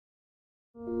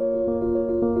Welcome,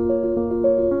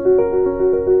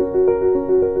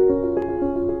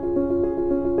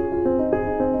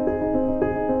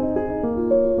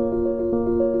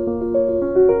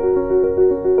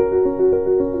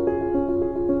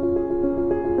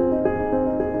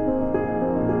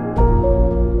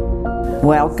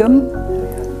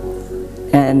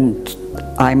 and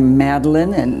I'm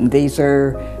Madalyn, and this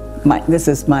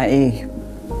is my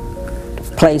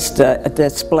place to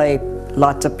display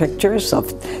lots of pictures of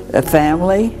the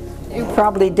family. You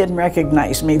probably didn't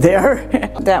recognize me there.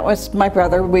 That was my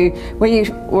brother. We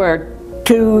were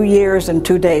 2 years and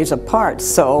 2 days apart,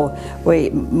 so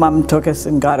Mom took us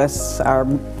and got us our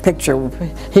picture.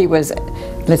 He was,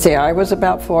 let's see, I was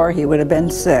about 4, he would have been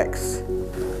 6.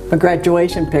 A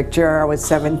graduation picture, I was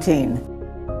 17.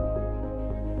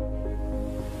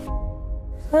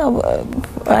 Well,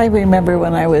 I remember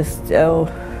when I was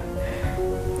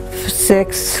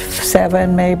 6,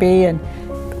 7 maybe, and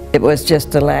it was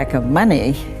just a lack of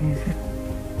money.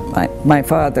 My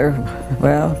father,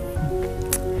 well,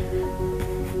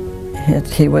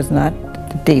 he was not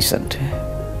decent.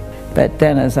 But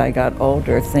then as I got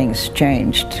older, things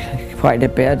changed quite a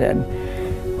bit, and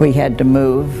we had to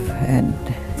move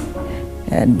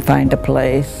and find a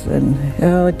place, and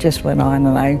it just went on,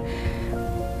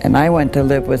 and I went to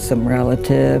live with some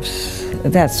relatives,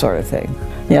 that sort of thing.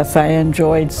 Yes, I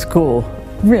enjoyed school,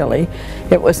 really.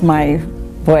 It was my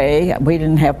way. We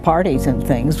didn't have parties and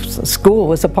things. School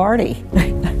was a party.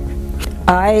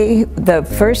 The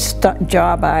first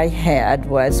job I had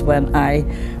was when I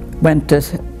went to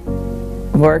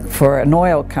work for an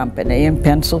oil company in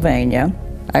Pennsylvania.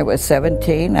 I was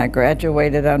 17, I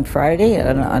graduated on Friday,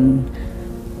 and on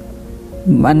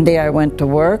Monday I went to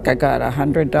work. I got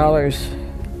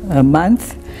 $100 a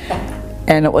month,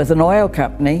 and it was an oil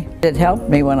company. It helped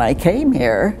me when I came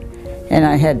here, and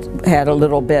I had a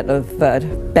little bit of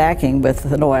backing with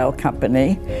an oil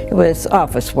company. It was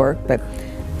office work, but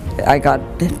I got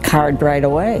hired right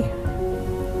away,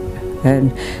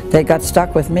 and they got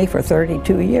stuck with me for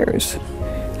 32 years.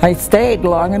 I stayed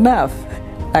long enough.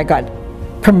 I got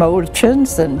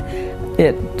promotions, and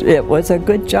it was a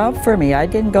good job for me. I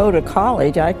didn't go to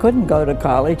college. I couldn't go to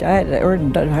college. I had to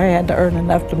earn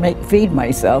enough to feed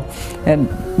myself and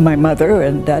my mother,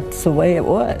 and that's the way it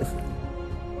was.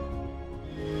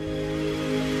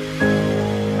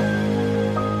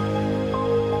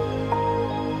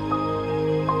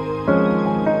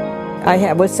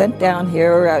 I was sent down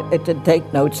here to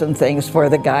take notes and things for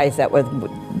the guys that were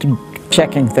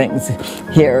checking things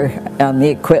here on the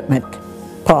equipment.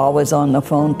 Paul was on the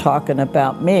phone talking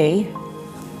about me,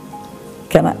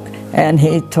 and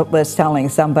he was telling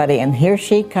somebody, and here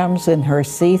she comes in her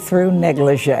see-through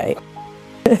negligee.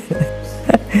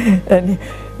 and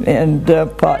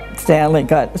Stanley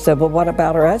said, well, what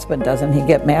about her husband? Doesn't he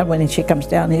get mad when she comes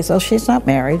down? He said, oh, she's not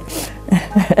married.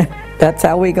 That's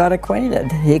how we got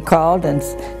acquainted. He called and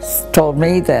told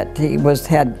me that he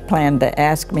had planned to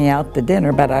ask me out to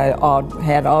dinner, but I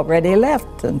had already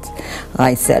left. And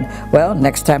I said, well,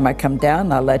 next time I come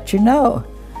down, I'll let you know.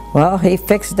 Well, he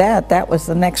fixed that. That was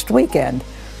the next weekend.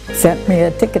 Sent me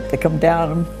a ticket to come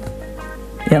down,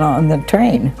 on the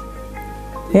train.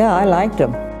 Yeah, I liked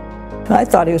him. I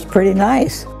thought he was pretty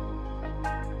nice.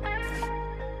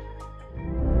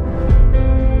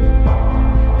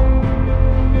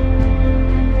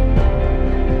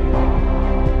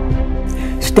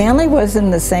 Stanley was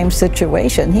in the same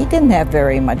situation. He didn't have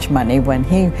very much money when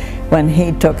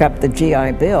he took up the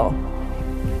GI Bill.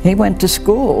 He went to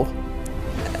school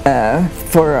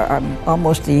for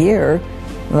almost a year,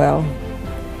 well,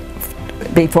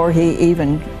 before he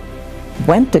even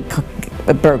went to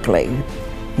Berkeley.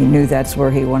 He knew that's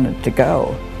where he wanted to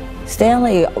go.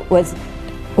 Stanley was,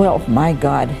 well, my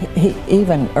God,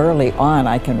 even early on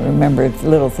I can remember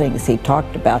little things he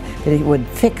talked about, that he would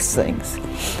fix things.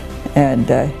 And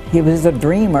he was a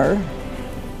dreamer.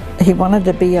 He wanted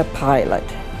to be a pilot,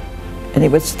 and he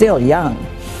was still young.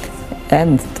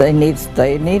 And they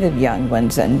needed young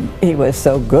ones, and he was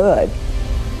so good.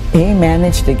 He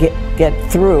managed to get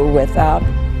through without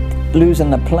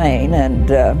losing a plane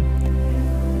and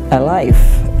a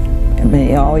life. I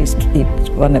mean,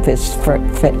 one of his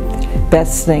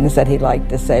best things that he liked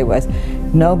to say was,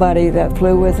 nobody that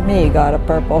flew with me got a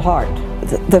Purple Heart.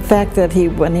 The fact that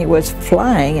when he was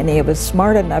flying, and he was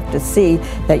smart enough to see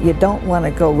that you don't want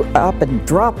to go up and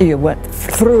drop, you went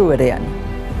through it in.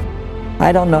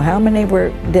 I don't know how many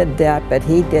did that, but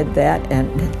he did that,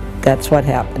 and that's what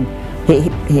happened. He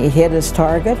hit his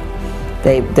target.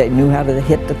 They knew how to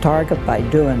hit the target by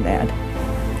doing that.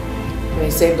 And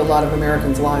he saved a lot of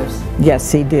Americans' lives.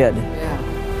 Yes, he did. Yeah,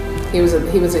 he was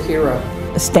a hero.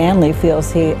 Stanley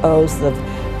feels he owes the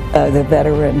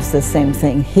veterans the same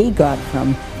thing he got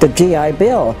from the GI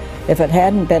Bill. If it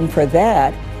hadn't been for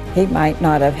that, he might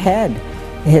not have had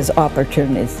his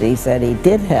opportunities that he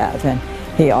did have, and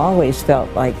he always felt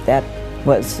like that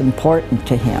was important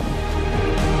to him.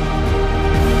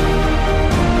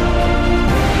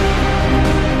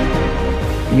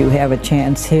 You have a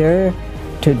chance here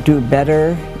to do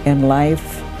better in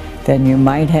life than you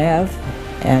might have,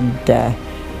 and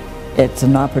it's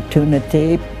an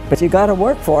opportunity, but you got to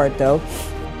work for it though.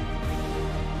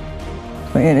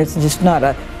 I mean, it's just not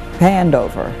a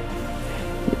handover.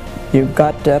 You've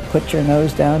got to put your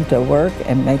nose down to work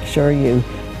and make sure you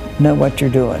know what you're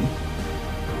doing.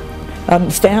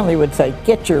 Stanley would say,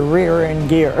 get your rear in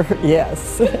gear.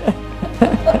 Yes.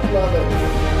 Love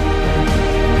it.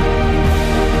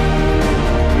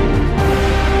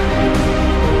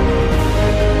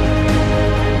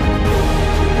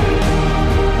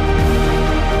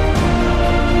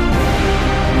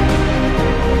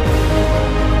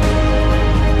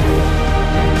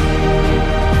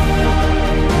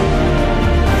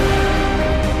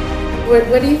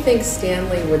 What do you think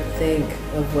Stanley would think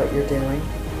of what you're doing?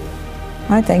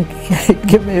 I think he'd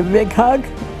give me a big hug. I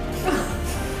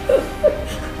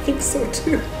think so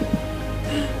too.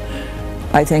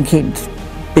 I think he'd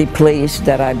be pleased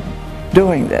that I'm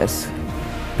doing this,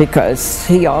 because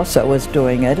he also was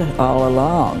doing it all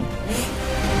along.